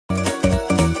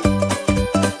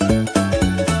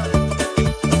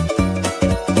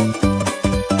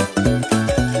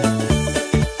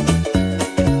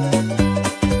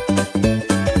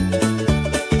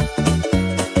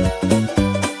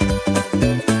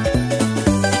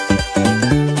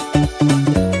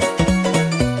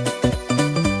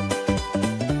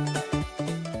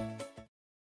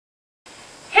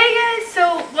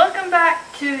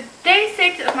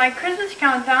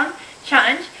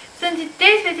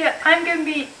video I'm going to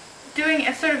be doing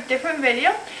a sort of different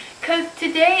video, because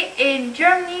today in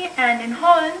Germany and in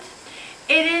Holland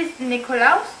it is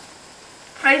Nikolaus.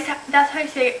 That's how you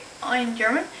say it in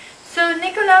German. So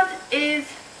Nikolaus is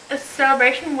a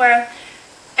celebration where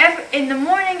in the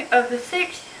morning of the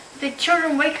 6th the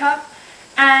children wake up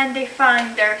and they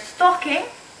find their stocking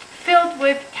filled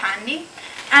with candy,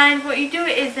 and what you do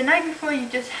is the night before you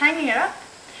just hang it up,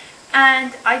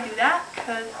 and I do that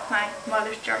because my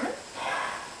mother's German.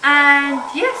 And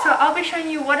yeah, so I'll be showing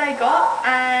you what I got,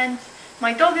 and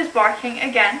my dog is barking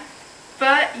again.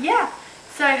 But yeah,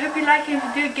 so I hope you like it. If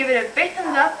you do, give it a big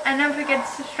thumbs up, and don't forget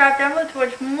to subscribe down below to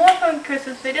watch more fun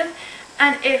Christmas videos.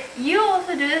 And if you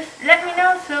also do this, let me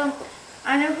know so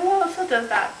I know who also does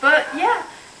that. But yeah,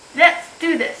 let's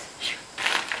do this.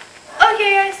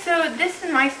 Okay guys, so this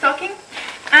is my stocking,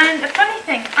 and a funny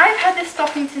thing, I've had this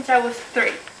stocking since I was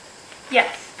 3.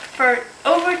 Yes, for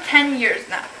over 10 years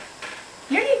now.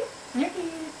 Nearly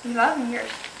 11 years.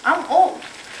 I'm old.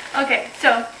 Okay,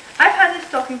 so I've had this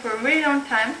stocking for a really long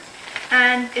time,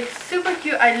 and it's super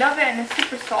cute. I love it, and it's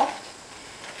super soft.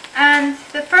 And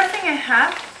the first thing I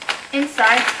have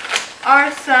inside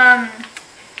are some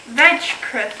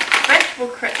vegetable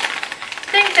crisps.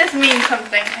 I think this means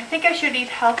something. I think I should eat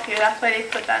healthier. That's why they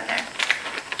put that in there.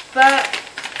 But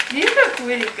these look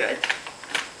really good.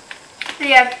 So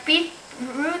you have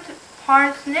beetroot,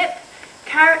 parsnip,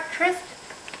 carrot crisp,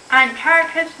 and carrot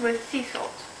crisp with sea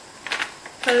salt.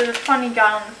 So there's a funny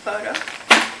guy on the photo.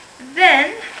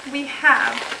 Then we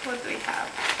have, what do we have?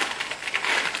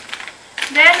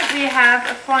 Then we have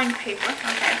a foil paper.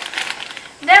 Okay.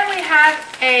 Then we have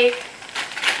a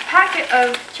packet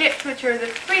of chips, which are the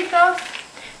Fritos,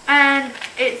 and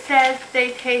it says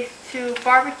they taste to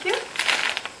barbecue.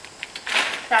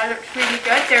 That looks really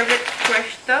good. They're a bit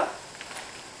squished though.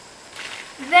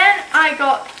 Then I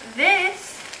got this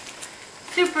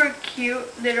super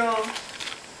cute little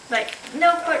like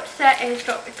notebook set. It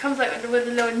comes like with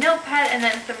a little notepad and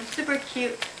then some super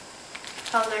cute,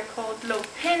 how they're called, little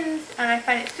pins, and I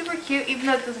find it super cute, even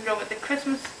though it doesn't go with the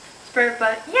Christmas spirit,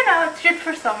 but you know, it's good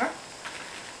for summer.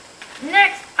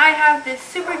 Next I have this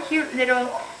super cute little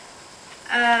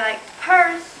like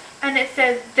purse, and it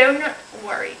says "Don't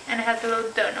Worry," and it has a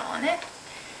little donut on it.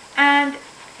 And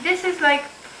this is like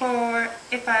for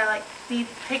if I like need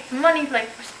to take some money like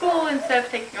for school, instead of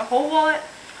taking a whole wallet,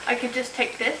 I could just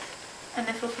take this, and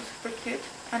this is also super cute,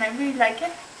 and I really like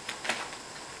it.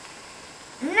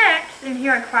 Next, in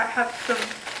here I quite have some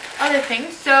other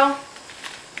things. So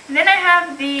then I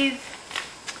have these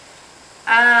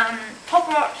Pop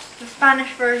Rocks, the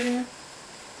Spanish version,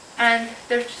 and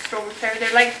they're just strawberry flavor.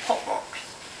 They're like Pop Rocks,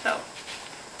 so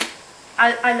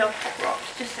I love Pop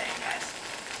Rocks, just saying guys.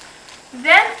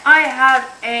 Then I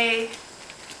have a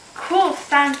cool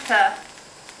Santa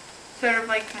sort of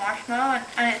like marshmallow,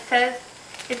 and it says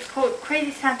it's called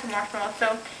Crazy Santa Marshmallow.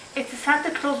 So it's a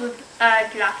Santa Claus with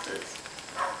glasses.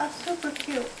 That's super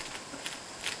cute.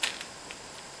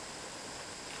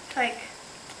 It's like,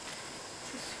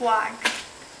 it's a swag,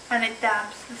 and it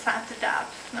dabs. The Santa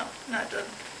dabs. No, it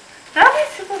doesn't. That would be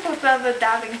super cool to have a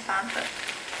dabbing Santa.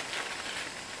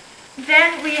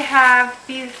 Then we have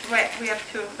these. Wait, we have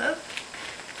 2 of those.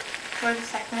 Where's the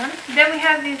second one? Then we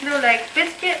have these little like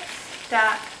biscuits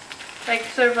that like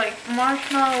sort of like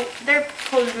marshmallow. They're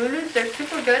called Lulus. They're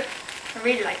super good. I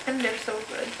really like them. They're so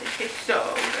good. They taste so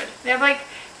good. They're like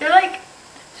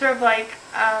sort of like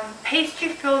pastry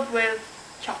filled with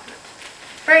chocolate.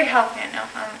 Very healthy. I know.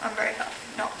 I'm very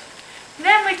healthy. No.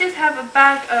 Then we just have a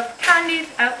bag of candies.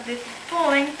 Out. This is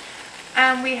falling,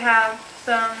 and we have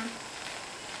some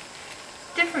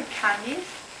different candies,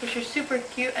 which are super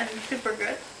cute and super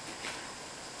good.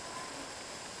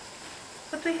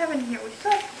 What do we have in here? We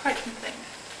still have quite some things.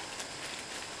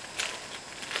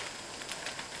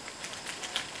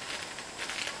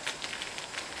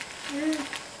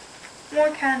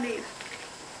 More candies.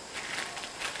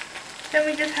 Then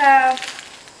we just have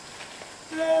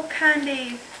more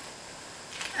candies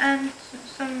and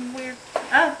some weird.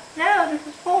 Oh no, this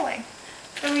is falling.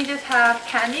 Then we just have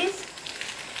candies.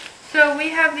 So we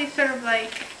have these sort of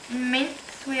like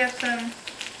mints. We have some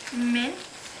mints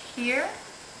here.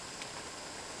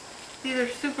 These are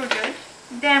super good.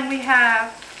 Then we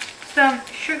have some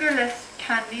sugarless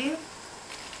candy.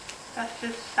 That's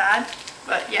just sad,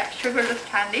 but yeah, sugarless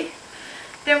candy.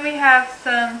 Then we have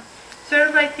some sort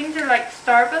of like things that are like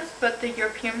Starburst, but the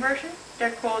European version.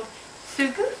 They're called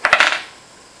Sugus.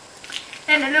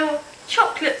 And a little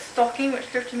chocolate stocking,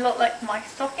 which looks a lot like my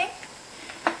stocking.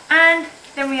 And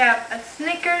then we have a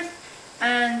Snickers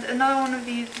and another one of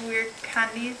these weird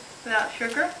candies without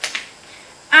sugar.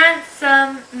 And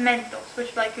some Mentos,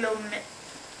 which are like little mints.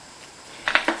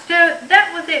 So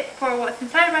that was it for what's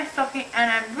inside my stocking, and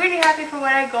I'm really happy for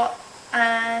what I got.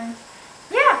 And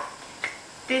yeah,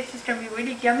 this is gonna be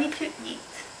really yummy to eat.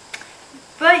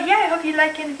 But yeah, I hope you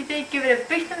liked it, and if you did, give it a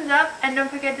big thumbs up, and don't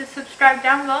forget to subscribe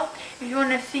down below if you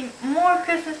want to see more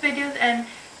Christmas videos and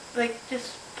like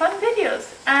just fun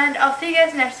videos. And I'll see you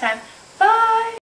guys next time. Bye!